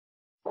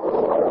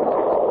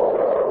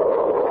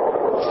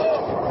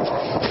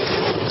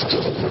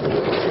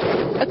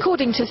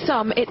According to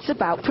some, it's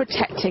about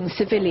protecting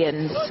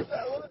civilians.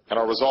 And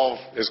our resolve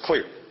is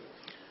clear.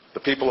 The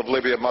people of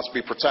Libya must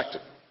be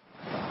protected.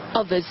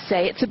 Others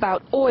say it's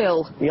about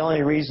oil. The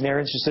only reason they're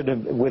interested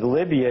with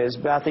Libya is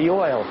about the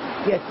oil.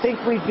 You think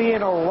we'd be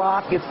in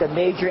Iraq if the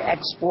major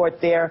export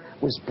there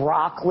was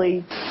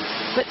broccoli?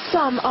 But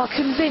some are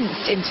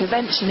convinced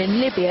intervention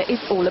in Libya is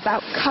all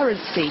about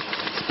currency,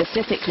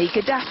 specifically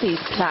Gaddafi's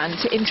plan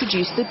to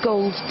introduce the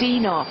gold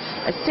dinar,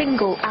 a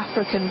single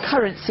African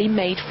currency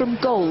made from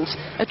gold,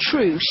 a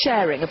true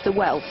sharing of the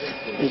wealth.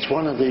 It's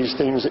one of these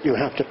things that you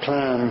have to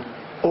plan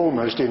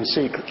almost in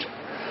secret,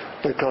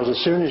 because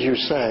as soon as you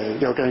say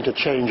you're going to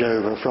change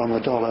over from the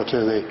dollar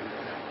to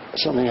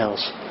something else,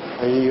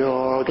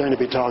 you're going to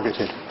be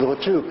targeted. There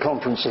were two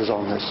conferences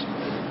on this,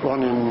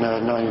 one in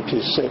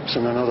 '96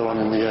 and another one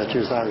in the year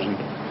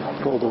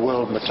 2000, called the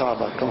World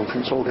Mataba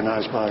Conference,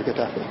 organized by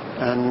Kadhafi.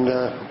 And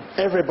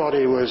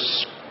everybody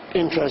was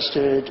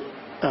interested.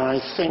 I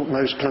think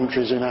most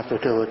countries in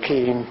Africa were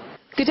keen.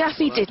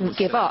 Gaddafi didn't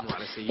give up.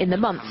 In the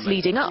months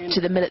leading up to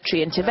the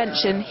military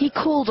intervention, he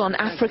called on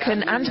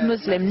African and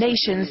Muslim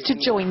nations to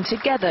join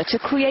together to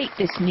create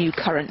this new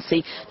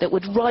currency that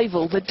would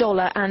rival the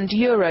dollar and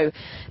euro.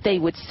 They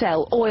would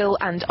sell oil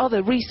and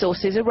other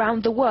resources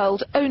around the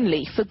world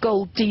only for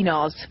gold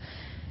dinars.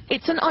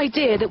 It's an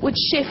idea that would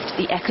shift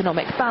the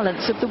economic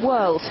balance of the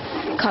world.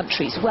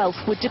 Countries' wealth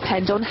would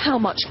depend on how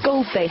much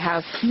gold they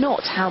have,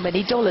 not how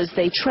many dollars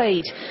they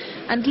trade.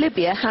 And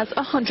Libya has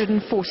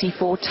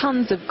 144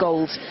 tons of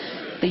gold.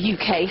 The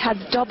UK had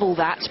double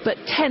that, but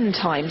 10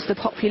 times the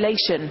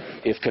population.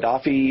 If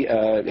Kadhafi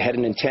had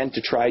an intent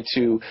to try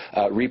to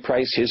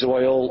reprice his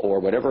oil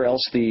or whatever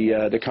else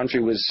the country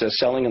was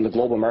selling in the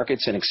global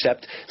markets and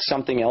accept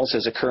something else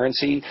as a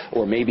currency,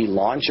 or maybe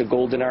launch a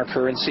gold dinar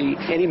currency,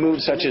 any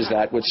move such as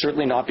that would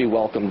certainly not be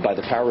welcomed by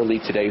the power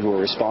elite today who are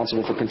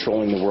responsible for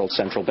controlling the world's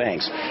central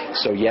banks.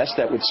 So yes,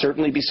 that would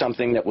certainly be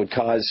something that would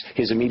cause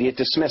his immediate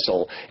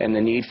dismissal and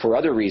the need for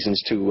other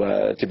reasons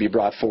to be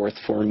brought forth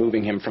for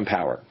removing him from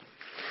power.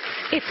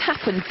 It's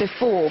happened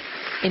before.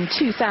 In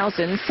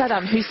 2000,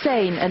 Saddam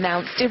Hussein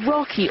announced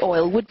Iraqi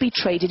oil would be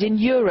traded in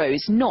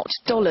euros, not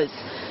dollars.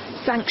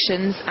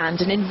 Sanctions and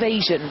an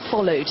invasion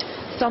followed.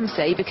 Some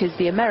say because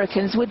the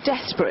Americans were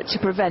desperate to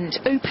prevent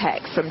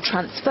OPEC from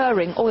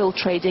transferring oil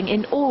trading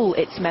in all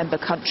its member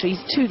countries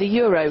to the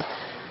euro.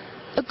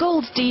 A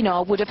gold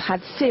dinar would have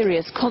had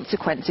serious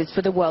consequences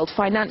for the world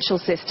financial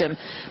system,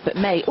 but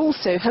may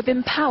also have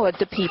empowered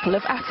the people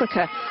of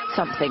Africa,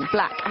 something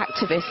black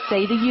activists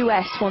say the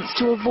US wants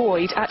to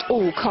avoid at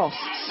all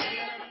costs.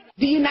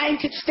 The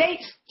United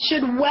States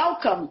should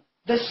welcome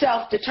the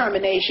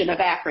self-determination of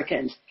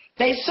Africans.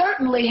 They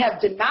certainly have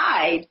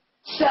denied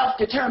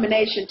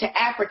self-determination to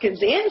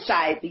Africans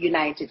inside the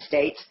United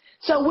States,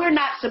 so we're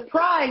not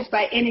surprised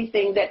by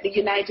anything that the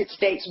United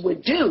States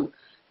would do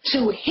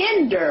to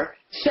hinder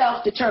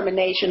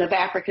self-determination of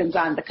Africans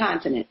on the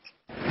continent.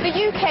 The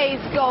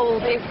UK's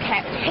gold is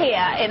kept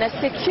here in a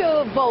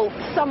secure vault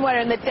somewhere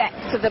in the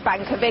depths of the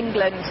Bank of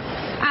England.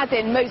 As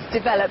in most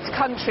developed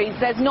countries,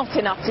 there's not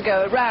enough to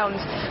go around.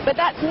 But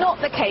that's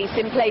not the case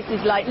in places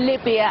like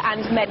Libya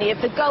and many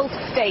of the Gulf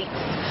states.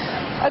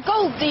 A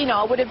gold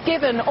dinar would have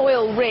given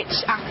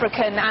oil-rich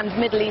African and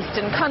Middle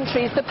Eastern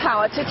countries the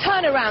power to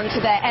turn around to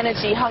their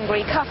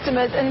energy-hungry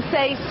customers and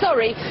say,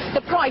 sorry,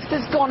 the price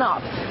has gone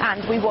up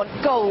and we want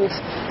gold.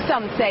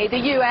 Some say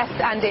the US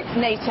and its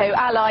NATO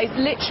allies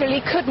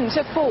literally couldn't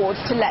afford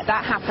to let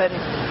that happen.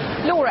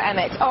 Laura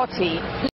Emmett, RT.